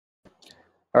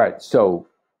All right, so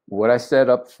what I set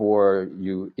up for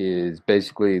you is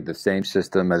basically the same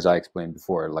system as I explained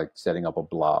before, like setting up a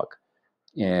blog.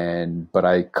 But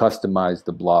I customized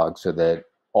the blog so that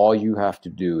all you have to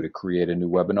do to create a new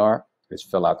webinar is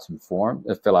fill out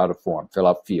fill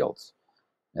out fields,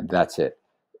 and that's it.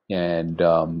 And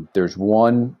there's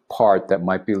one part that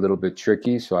might be a little bit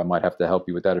tricky, so I might have to help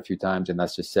you with that a few times, and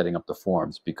that's just setting up the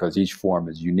forms, because each form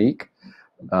is unique.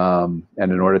 And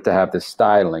in order to have this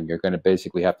styling, you're going to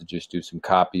basically have to just do some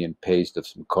copy and paste of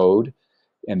some code.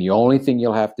 And the only thing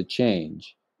you'll have to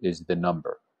change is the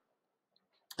number.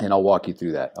 And I'll walk you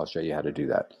through that. I'll show you how to do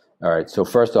that. All right, so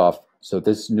first off, so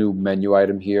this new menu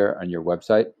item here on your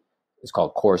website is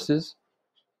called courses.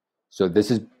 So this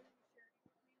is,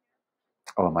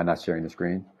 oh, am I not sharing the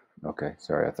screen? Okay,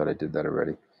 sorry, I thought I did that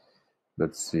already.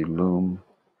 Let's see, Loom,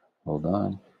 hold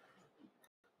on.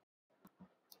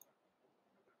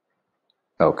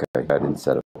 Okay, I didn't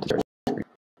set up the screen.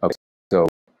 Okay, so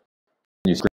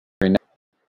you screen now.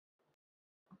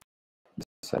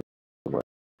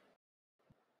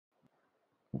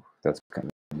 That's kind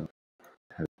of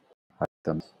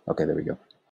okay, there we go.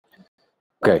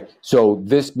 Okay, so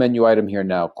this menu item here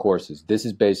now, courses, this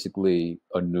is basically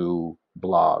a new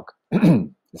blog.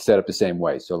 It's set up the same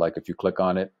way. So like if you click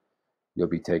on it, you'll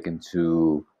be taken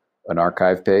to an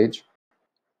archive page.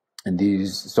 And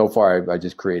these, so far, I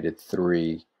just created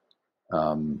three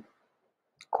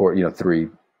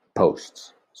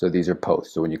posts. So these are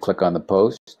posts. So when you click on the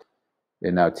post,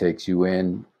 it now takes you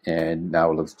in, and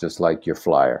now it looks just like your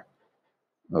flyer.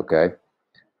 Okay.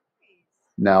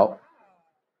 Now,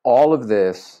 all of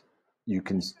this you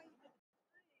can,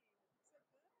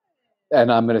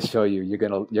 and I'm going to show you. You're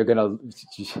gonna.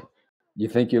 You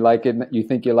think you like it? You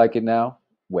think you like it now?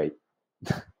 Wait,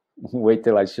 wait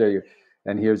till I show you.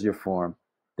 And here's your form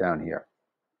down here.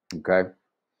 Okay.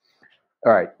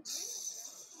 All right.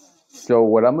 So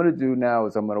what I'm going to do now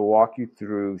is I'm going to walk you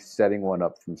through setting one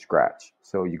up from scratch.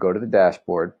 So you go to the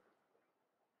dashboard.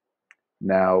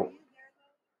 Now,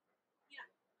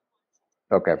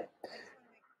 okay.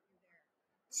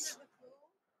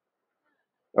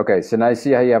 Okay, so now you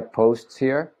see how you have posts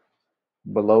here?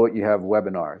 Below it, you have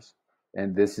webinars.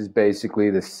 And this is basically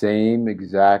the same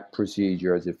exact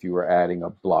procedure as if you were adding a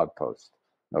blog post.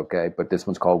 Okay, but this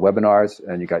one's called webinars,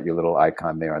 and you got your little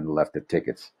icon there on the left of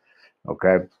tickets.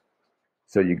 Okay,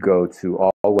 so you go to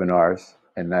all webinars,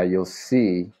 and now you'll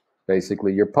see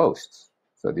basically your posts.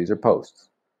 So these are posts.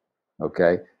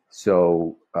 Okay,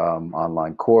 so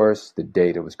online course, the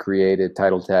date it was created,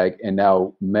 title tag, and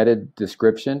now meta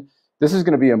description. This is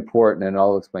going to be important, and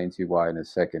I'll explain to you why in a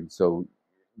second. So,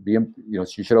 you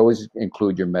should always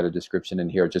include your meta description in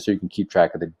here, just so you can keep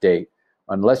track of the date,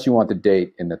 unless you want the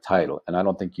date in the title, and I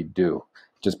don't think you do,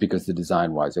 just because the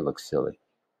design-wise it looks silly.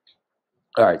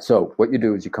 All right, so what you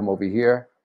do is you come over here,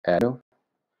 add new,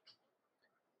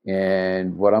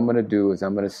 and what I'm going to do is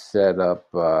I'm going to set up.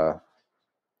 Let's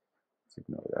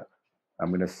ignore that. I'm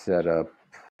going to set up.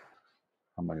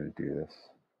 How am I going to do this?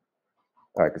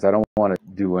 All right, because I don't want to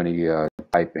do any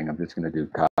typing. I'm just going to do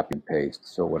copy and paste.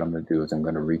 So what I'm going to do is I'm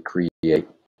going to recreate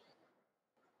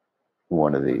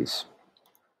one of these.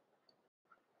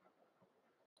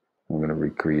 I'm going to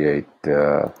recreate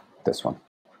this one.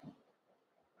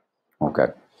 Okay,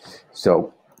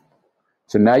 so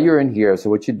now you're in here. So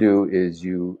what you do is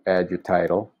you add your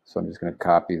title. So I'm just going to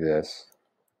copy this.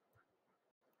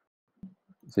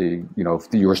 So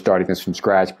if you were starting this from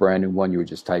scratch, brand new one, you would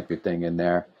just type your thing in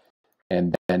there,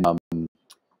 and then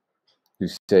you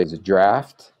say it's a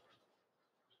draft.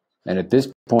 And at this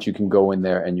point, you can go in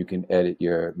there and you can edit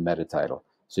your meta title.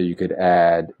 So you could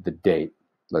add the date.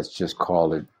 Let's just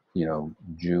call it,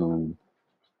 June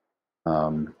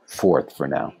 4th for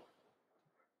now.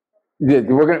 Yeah,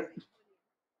 we're gonna.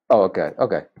 Oh,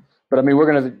 okay. But I mean,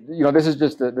 we're gonna. This is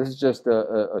just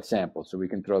a sample, so we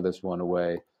can throw this one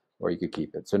away, or you could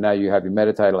keep it. So now you have your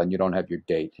meta title, and you don't have your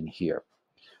date in here.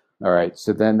 All right.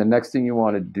 So then the next thing you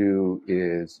want to do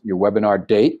is your webinar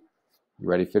date. You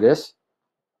ready for this?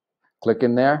 Click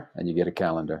in there, and you get a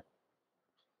calendar.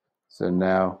 So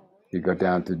now you go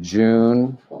down to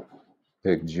June,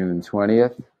 pick June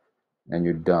 20th, and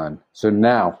you're done. So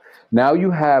now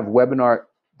you have webinar.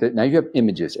 Now you have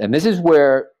images, and this is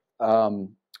where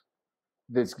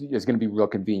this is going to be real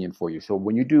convenient for you. So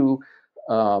when you do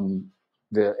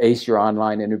the ACE Your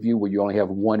Online interview, where you only have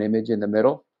one image in the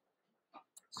middle.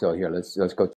 So here, let's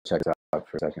go check this out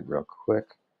for a second, real quick.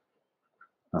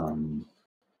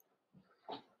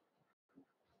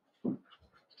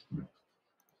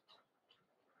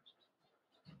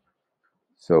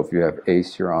 So if you have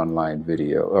ACE Your Online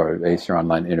video or ACE Your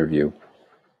Online interview,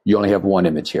 you only have one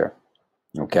image here.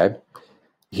 Okay.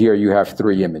 here you have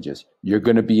 3 images. You're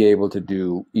going to be able to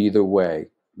do either way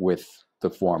with the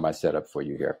form I set up for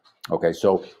you here. Okay,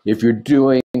 so if you're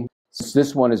doing, since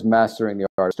this one is mastering the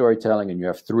art of storytelling and you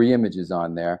have 3 images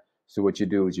on there, so what you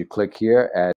do is you click here,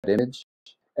 add image,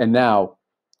 and now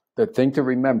the thing to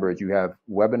remember is you have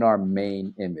webinar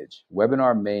main image.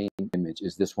 Webinar main image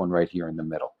is this one right here in the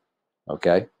middle.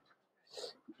 Okay.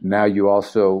 Now you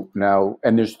also,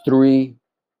 and there's 3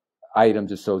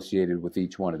 items associated with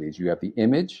each one of these. You have the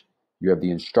image, you have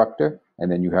the instructor,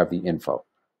 and then you have the info.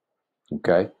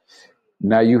 Okay.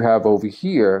 Now you have over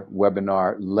here,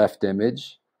 webinar left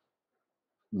image,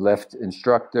 left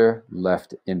instructor,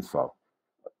 left info.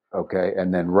 Okay,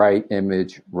 and then right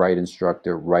image, right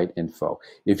instructor, right info.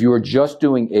 If you were just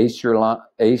doing ACE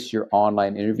your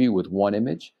online interview with 1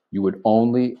 image, you would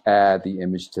only add the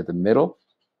image to the middle.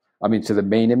 I mean, to the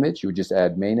main image, you would just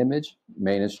add main image,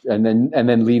 and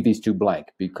then leave these 2 blank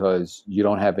because you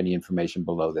don't have any information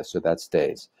below this, so that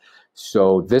stays.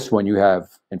 So this one you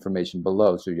have information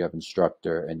below, so you have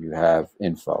instructor and you have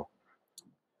info.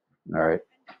 All right.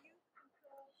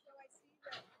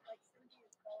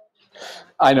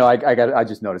 I know. I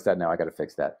just noticed that now. I got to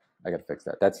fix that.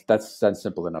 That's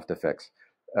simple enough to fix.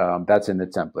 That's in the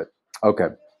template. Okay.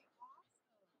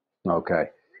 Okay.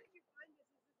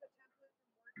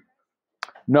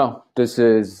 No, this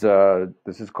is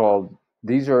called.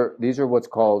 These are what's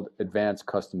called advanced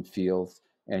custom fields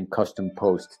and custom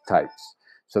post types.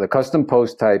 So the custom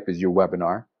post type is your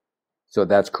webinar. So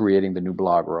that's creating the new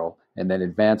blog roll. And then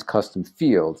advanced custom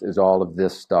fields is all of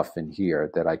this stuff in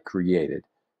here that I created.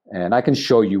 And I can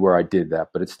show you where I did that,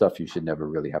 but it's stuff you should never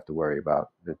really have to worry about.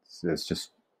 It's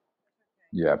just,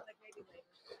 yeah.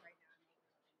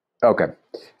 Okay.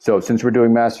 So since we're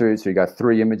doing mastery, so you got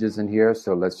 3 images in here.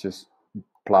 So let's just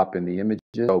plop in the images.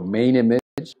 So main image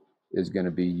is going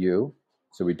to be you.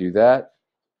 So we do that.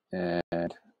 And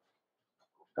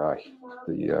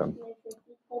the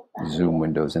Zoom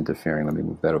window is interfering. Let me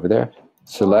move that over there.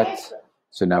 Select.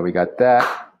 So now we got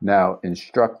that. Now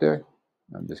instructor.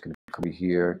 I'm just going to come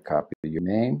here, copy your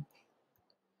name,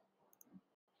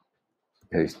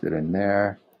 paste it in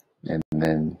there, and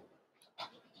then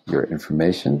your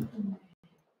information,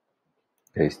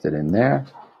 paste it in there.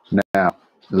 Now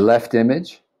left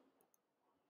image.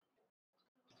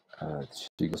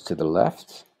 She goes to the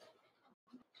left.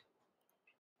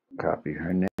 Copy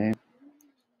her name.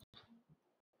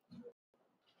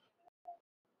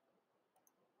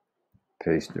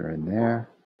 Paste her in there.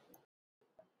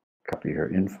 Copy her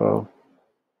info.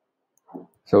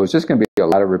 So it's just going to be a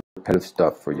lot of repetitive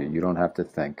stuff for you. You don't have to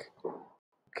think.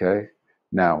 Okay.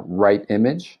 Now, right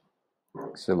image.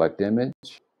 Select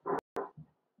image.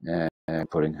 And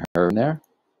putting her in there.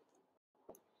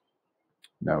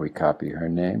 Now we copy her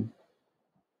name.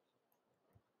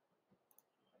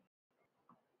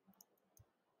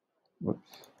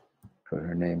 Whoops. Put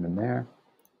her name in there.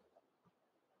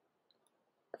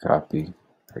 Copy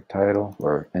her title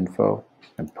or info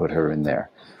and put her in there.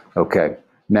 Okay.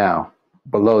 Now,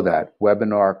 below that,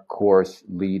 webinar course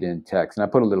lead in text. And I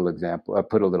put a little example, I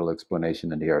put a little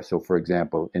explanation in here. So for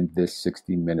example, in this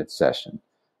 60-minute session,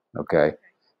 okay?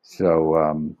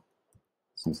 So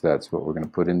since that's what we're going to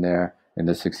put in there, in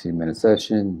this 60-minute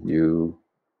session, you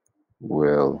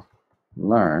will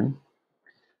learn,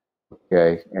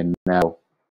 okay? And now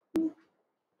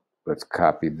let's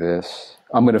copy this.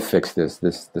 I'm going to fix this.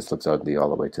 This looks ugly all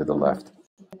the way to the left.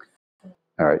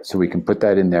 All right, so we can put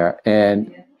that in there.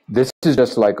 And this is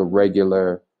just like a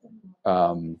regular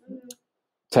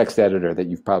text editor that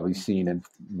you've probably seen in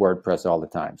WordPress all the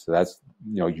time. So that's,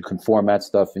 you can format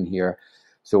stuff in here.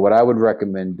 So what I would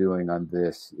recommend doing on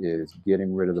this is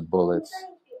getting rid of the bullets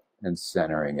and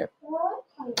centering it.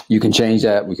 You can change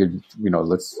that. We could, we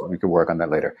could work on that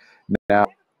later. Now,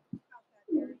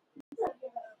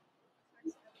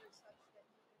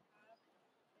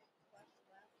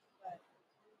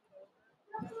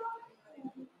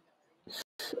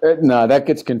 no, that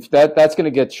gets that's going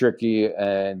to get tricky,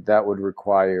 and that would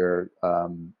require,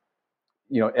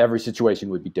 every situation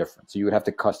would be different. So you would have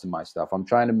to customize stuff. I'm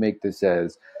trying to make this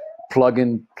as plug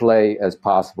and play as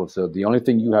possible. So the only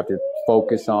thing you have to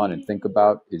focus on and think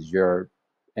about is your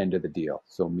end of the deal.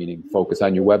 So meaning focus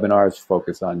on your webinars,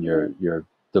 focus on your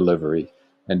delivery,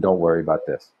 and don't worry about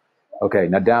this. Okay,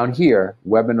 now down here,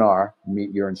 webinar,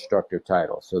 meet your instructor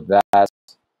title. So that's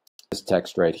this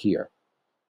text right here.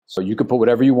 So you can put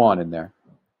whatever you want in there.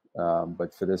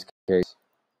 But for this case,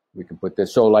 we can put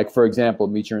this. So like, for example,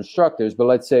 meet your instructors, but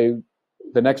let's say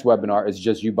the next webinar is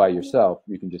just you by yourself.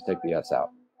 You can just take the S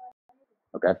out.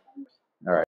 Okay.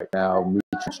 All right. Now meet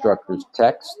your instructors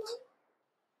text.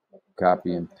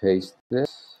 Copy and paste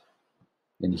this.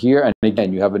 in here. And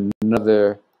again, you have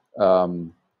another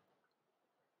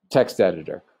text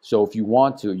editor. So if you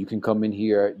want to, you can come in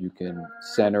here, you can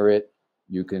center it,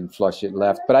 you can flush it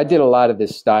left. But I did a lot of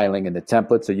this styling in the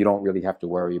template, so you don't really have to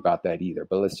worry about that either.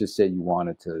 But let's just say you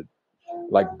wanted to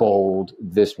like bold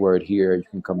this word here, you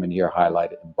can come in here,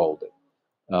 highlight it, and bold it.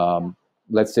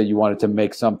 Let's say you wanted to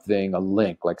make something a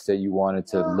link, like say you wanted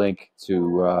to link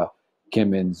to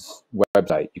Kimmon's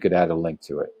website, you could add a link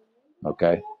to it,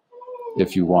 okay,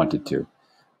 if you wanted to.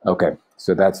 Okay,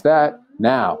 so that's that.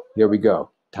 Now, here we go.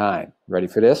 Time. Ready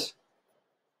for this?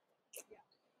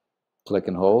 Click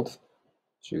and hold.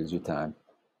 Choose your time.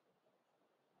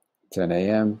 10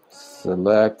 a.m.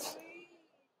 Select.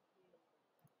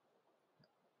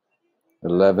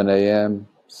 11 a.m.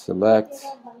 Select.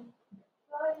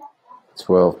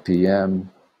 12 p.m.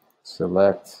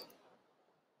 Select.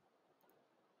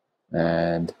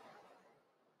 And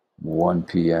 1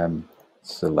 p.m.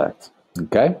 Select.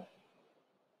 Okay?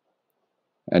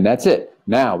 And that's it.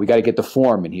 Now we got to get the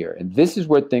form in here. And this is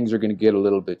where things are going to get a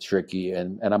little bit tricky.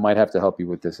 And I might have to help you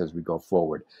with this as we go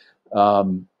forward.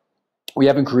 We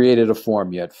haven't created a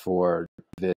form yet for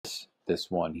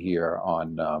this one here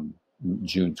on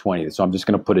June 20th. So I'm just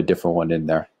going to put a different one in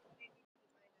there.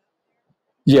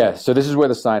 Yeah, so this is where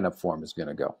the sign-up form is going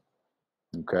to go.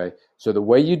 Okay, so the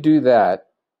way you do that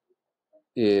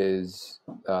is,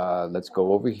 let's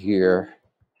go over here.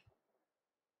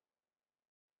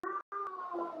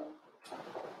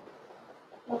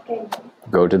 Okay.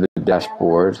 Go to the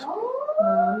dashboard.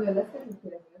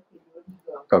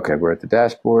 Okay, we're at the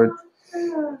dashboard.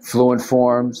 Fluent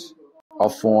Forms, all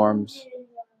forms.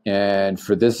 And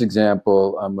for this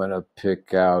example, I'm going to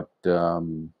pick out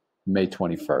May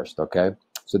 21st, okay?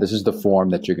 So this is the form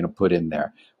that you're going to put in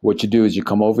there. What you do is you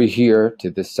come over here to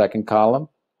this second column,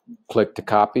 click to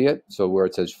copy it. So where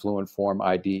it says Fluent Form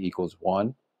ID equals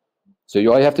 1. So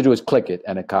all you have to do is click it,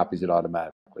 and it copies it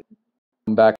automatically.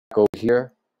 Come back over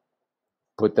here,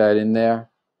 put that in there,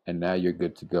 and now you're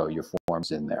good to go. Your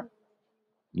form's in there,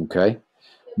 okay?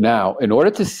 Now, in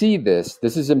order to see this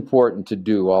is important to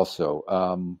do also.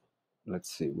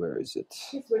 Let's see, where is it?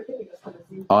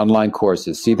 Online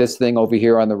courses. See this thing over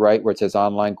here on the right where it says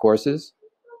online courses?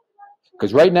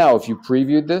 Because right now, if you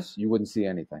previewed this, you wouldn't see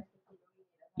anything.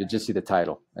 You just see the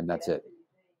title, and that's it.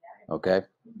 Okay?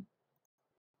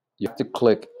 You have to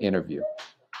click interview.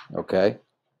 Okay?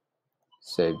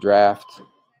 Save draft.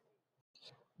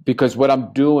 Because what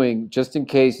I'm doing, just in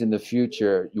case in the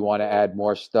future you want to add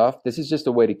more stuff, this is just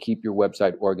a way to keep your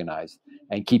website organized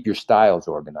and keep your styles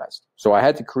organized. So I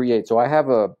had to create, so I have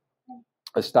a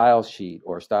style sheet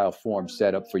or a style form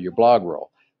set up for your blog roll.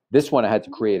 This one I had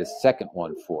to create a second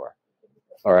one for.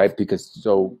 All right, because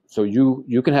so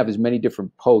you can have as many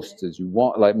different posts as you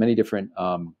want, like many different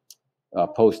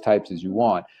post types as you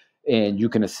want. And you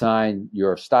can assign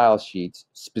your style sheets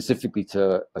specifically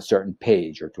to a certain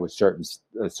page or to a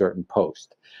certain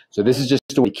post. So this is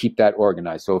just a way to keep that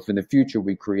organized. So if in the future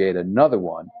we create another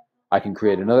one, I can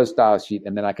create another style sheet,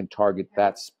 and then I can target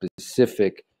that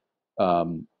specific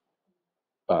blog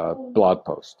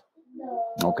post.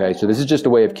 Okay, so this is just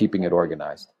a way of keeping it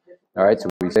organized. All right, so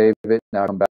we save it. Now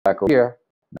come back over here.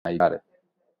 Now you got it.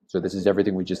 So this is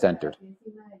everything we just entered.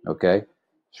 Okay.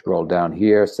 Scroll down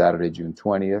here, Saturday, June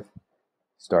 20th.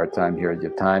 Start time, here are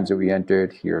your times that we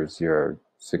entered. Here's your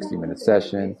 60-minute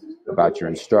session, about your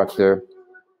instructor,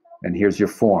 and here's your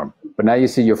form. But now you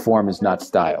see your form is not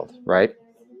styled, right?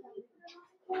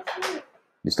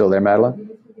 You still there,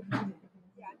 Madeline?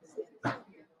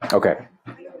 Okay.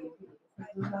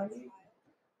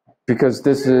 Because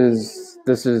this is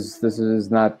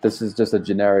just a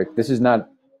generic, this is not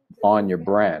on your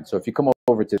brand. So if you come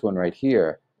over to this one right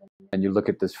here, and you look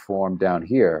at this form down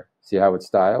here, see how it's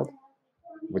styled?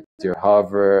 With your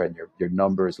hover and your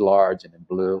number is large and in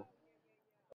blue.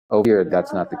 Over here,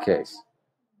 that's not the case.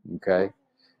 Okay,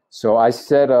 so I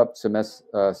set up some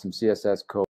CSS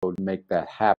code to make that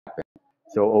happen.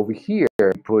 So over here,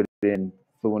 put in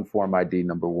Fluent Form ID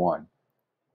number 1.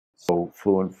 So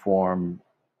Fluent Form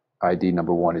ID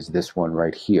number 1 is this one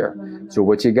right here. So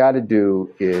what you got to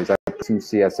do is I put some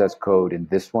CSS code in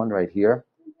this one right here.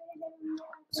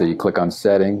 So you click on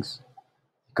Settings,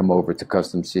 come over to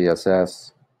Custom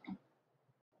CSS.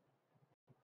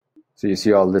 So you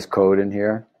see all this code in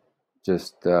here.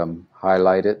 Just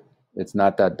highlight it. It's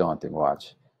not that daunting.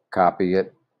 Watch. Copy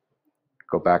it.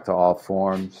 Go back to all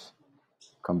forms.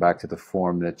 Come back to the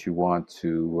form that you want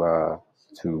to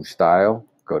style.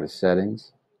 Go to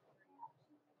Settings.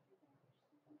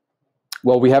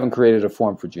 Well, we haven't created a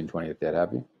form for June 20th yet,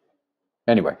 have you?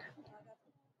 Anyway.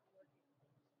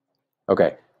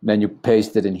 Okay. Then you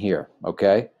paste it in here.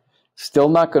 Okay. Still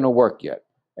not going to work yet.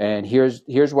 And here's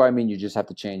why I mean you just have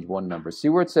to change one number. See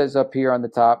where it says up here on the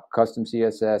top, custom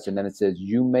CSS, and then it says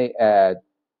you may add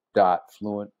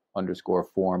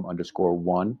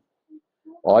 .fluent_form_1.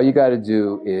 All you got to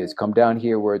do is come down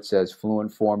here where it says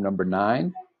fluent form number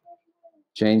 9,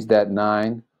 change that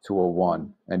 9 to a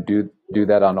 1, and do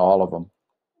that on all of them.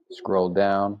 Scroll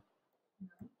down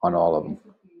on all of them.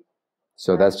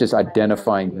 So that's just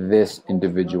identifying this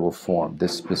individual form,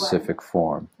 this specific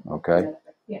form, okay?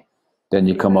 Then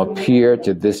you come up here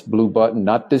to this blue button,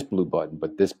 not this blue button,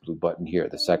 but this blue button here,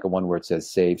 the second one where it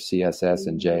says Save CSS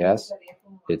and JS.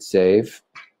 Hit Save.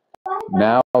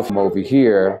 Now from over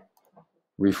here,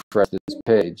 refresh this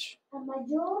page.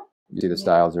 You see the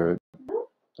styles are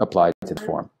applied to the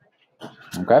form,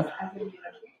 okay?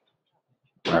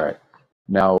 All right.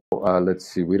 Now, let's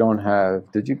see. We don't have,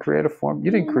 did you create a form?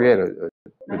 You didn't create a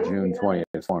June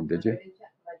 20th form, did you?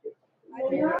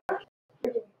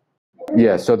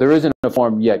 Yeah, so there isn't a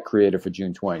form yet created for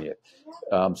June 20th.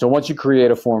 So once you create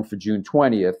a form for June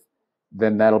 20th,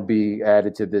 then that'll be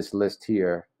added to this list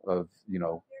here of,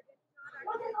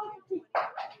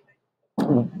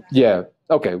 yeah,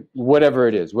 okay, whatever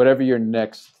it is, whatever your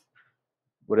next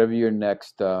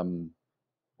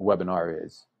webinar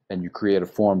is, and you create a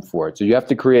form for it. So you have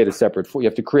to create you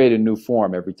have to create a new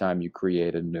form every time you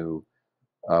create a new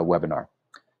webinar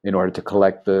in order to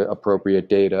collect the appropriate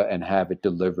data and have it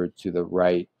delivered to the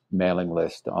right mailing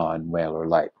list on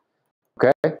MailerLite.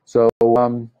 Okay, so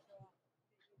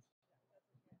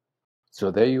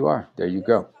so there you are. There you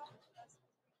go.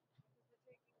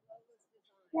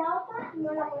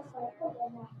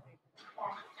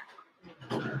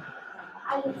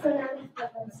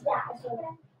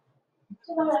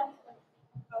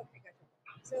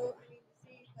 So, I mean,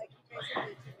 see, like, you guys have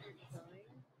your design,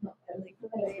 and, like, they,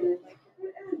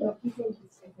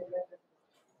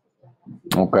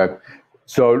 Okay,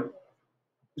 so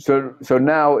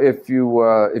now if you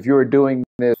were doing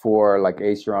this for like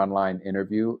Acer Online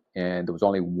interview and there was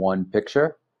only one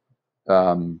picture,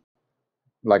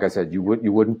 like I said, you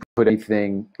wouldn't put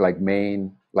anything like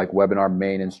webinar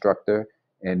main instructor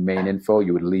and main info.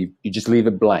 You just leave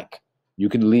it blank. You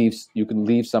can leave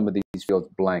some of these fields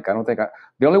blank. I don't think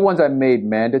the only ones I made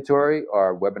mandatory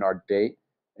are webinar date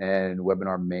and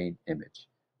webinar main image.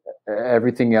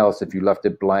 Everything else, if you left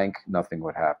it blank, nothing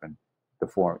would happen. The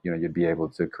form, you'd be able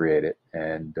to create it.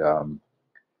 And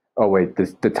oh wait,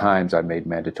 the times I made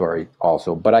mandatory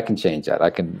also, but I can change that. I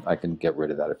can get rid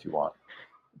of that if you want.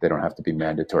 They don't have to be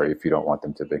mandatory if you don't want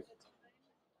them to be.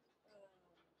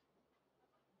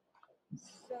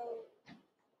 So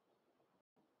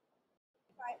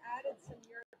if I added some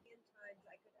European times,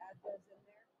 I could add those in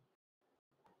there.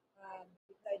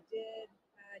 Because I did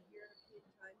add European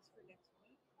times for next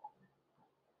week,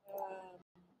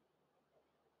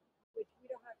 which we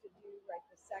don't have to do right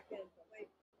this second. But one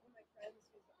of my friends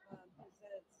who presents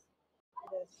this,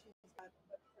 she's got a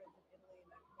bunch of friends in Italy, and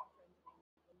I've got friends in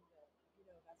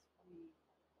that's we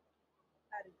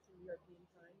added some European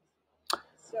times.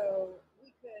 So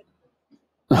we could.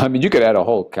 I mean, you could add a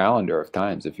whole calendar of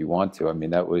times if you want to. I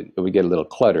mean, it would get a little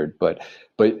cluttered, but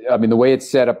I mean, the way it's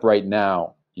set up right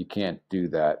now, you can't do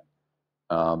that.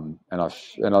 And I'll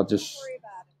just. Don't worry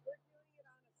about it. We're doing it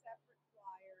on a separate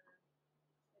flyer,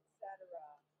 etc.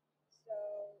 So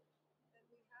then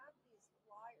we have these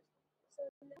flyers. So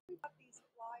now we've got these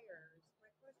flyers.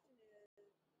 My question is,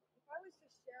 if I was to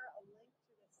share a link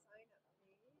to the sign-up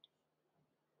page,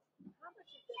 how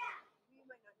much of this, you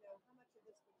might not know, how much of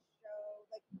this would show,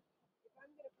 like, if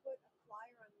I'm going to put a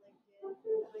flyer on LinkedIn,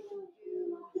 then I can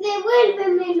do...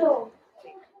 Devuélvemelo.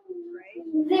 Right?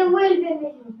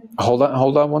 Devuélvemelo.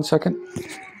 Hold on 1 second.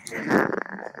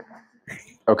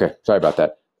 Okay, sorry about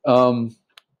that. I'm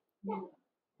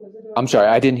sorry,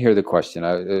 I didn't hear the question.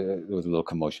 There was a little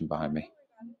commotion behind me.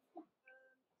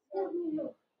 So,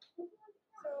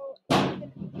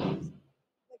 like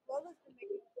Lola's been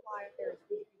making flyers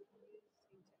which we can use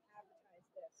to advertise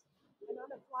this. And on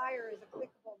a flyer is a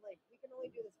clickable link. We can only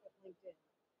do this with LinkedIn.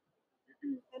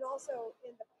 And also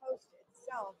in the post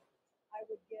itself, I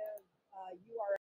would give URL